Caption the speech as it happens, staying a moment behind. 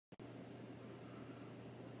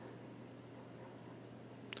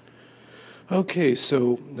Okay,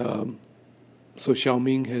 so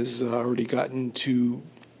Xiaoming has already gotten to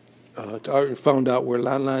found out where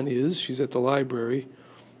Lan Lan is. She's at the library,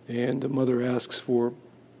 and the mother asks for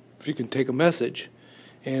if you can take a message,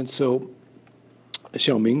 and so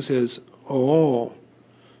Xiaoming says, "Oh,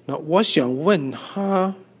 now 我想问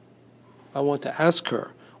她, I want to ask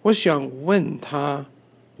her. 我想问她,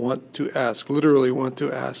 want to ask, literally want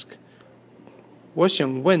to ask. 我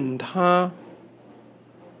想问她."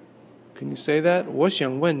 Can you say that? 我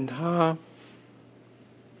想问她.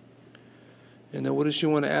 And then what does she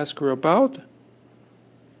want to ask her about?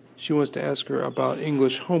 She wants to ask her about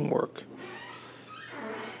English homework.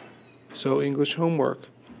 So English homework.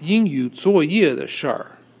 英语作业的事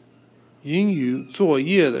儿. 英语作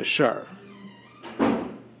业的事儿.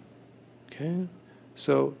 Okay?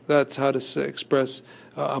 So that's how to express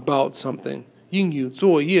about something. 英语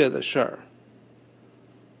作业的事儿.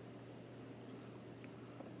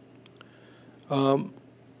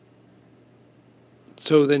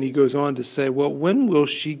 So then he goes on to say, well, when will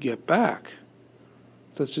she get back?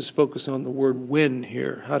 Let's just focus on the word when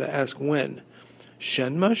here, how to ask when.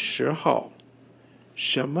 什么时候?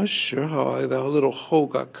 什么时候? The little ho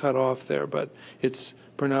got cut off there, but it's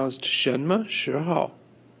pronounced 什么时候?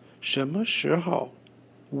 什么时候?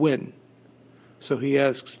 When. So he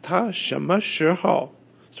asks, 她什么时候?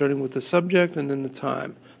 Starting with the subject and then the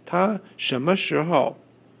time. 她什么时候?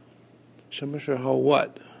 什么时候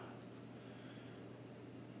what?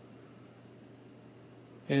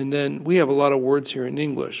 And then we have a lot of words here in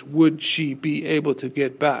English. Would she be able to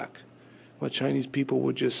get back? Well, Chinese people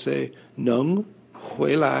would just say 能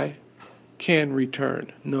回来, can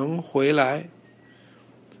return. 能回来.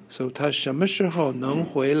 So 她什么时候能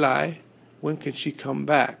回来? When can she come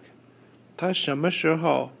back? 她什么时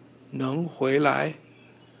候能回来?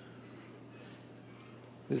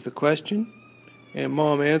 Is the question. And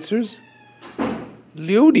mom answers,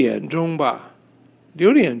 6点钟吧.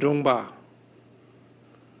 6点钟吧.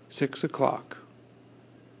 6 o'clock.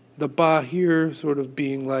 The ba here sort of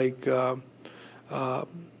being like, I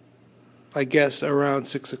guess, around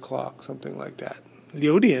 6 o'clock, something like that.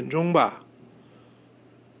 6点钟吧.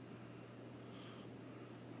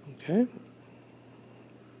 Okay.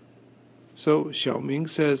 So Xiaoming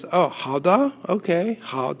says, oh, 好的, okay,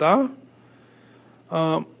 好的.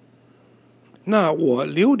 那我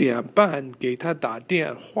6点半给他打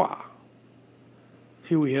电话.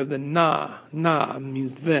 Here we have the na. Na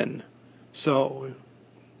means then. So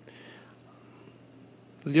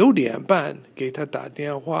 6点半给他打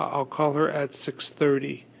电话. I'll call her at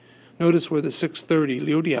 6:30. Notice where the 6:30,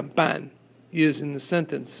 6点半, is in the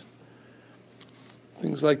sentence.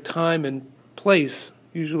 Things like time and place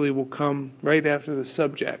usually will come right after the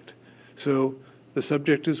subject. So the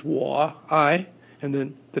subject is 我, I, and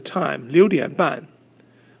then the time, 6点半,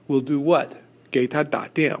 will do what? 给他打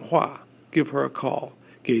电话. Give her a call.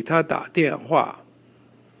 给他打电话.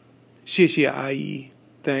 谢谢阿姨.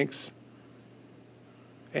 Thanks.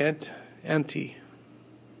 Auntie.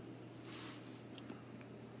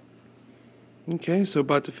 Okay, so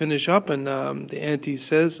about to finish up, and the auntie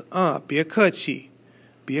says, 别客气.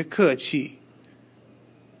 别客气.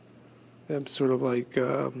 That's sort of like,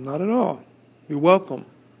 not at all. You're welcome.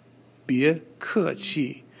 别客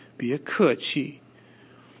气. 别客气.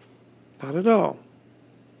 Not at all.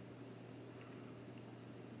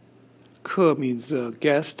 客 means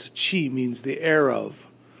guest, chi means the air of.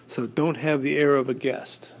 So don't have the air of a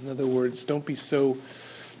guest. In other words, don't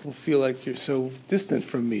feel like you're so distant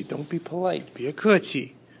from me. Don't be polite. 别客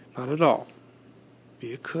气. Not at all.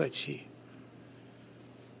 别客气.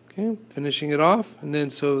 Okay, finishing it off, and then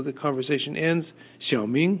so the conversation ends.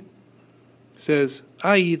 Xiaoming says,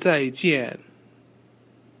 阿姨再见.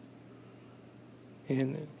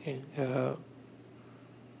 And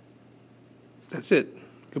that's it.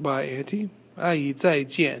 Goodbye, Auntie. 阿姨再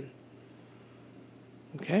见.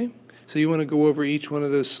 Okay? So you want to go over each one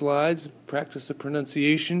of those slides, practice the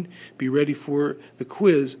pronunciation, be ready for the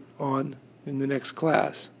quiz in the next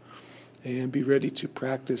class, and be ready to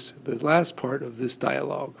practice the last part of this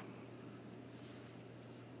dialogue.